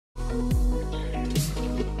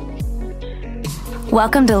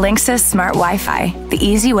Welcome to Linksys Smart Wi-Fi, the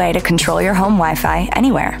easy way to control your home Wi-Fi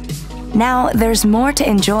anywhere. Now, there's more to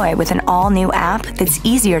enjoy with an all-new app that's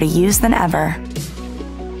easier to use than ever.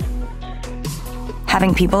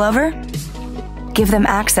 Having people over? Give them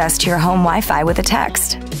access to your home Wi-Fi with a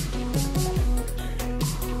text.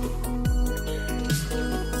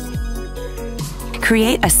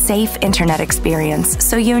 Create a safe internet experience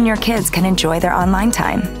so you and your kids can enjoy their online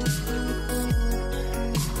time.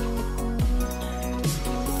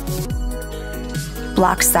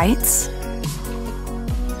 Block sites.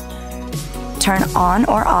 Turn on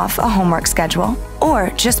or off a homework schedule, or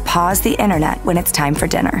just pause the internet when it's time for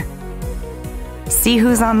dinner. See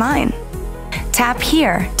who's online. Tap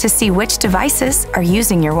here to see which devices are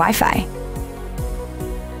using your Wi-Fi.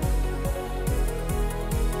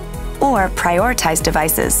 Or prioritize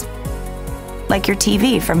devices, like your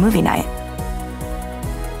TV for movie night.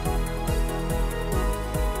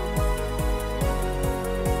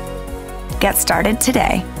 Get started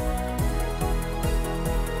today.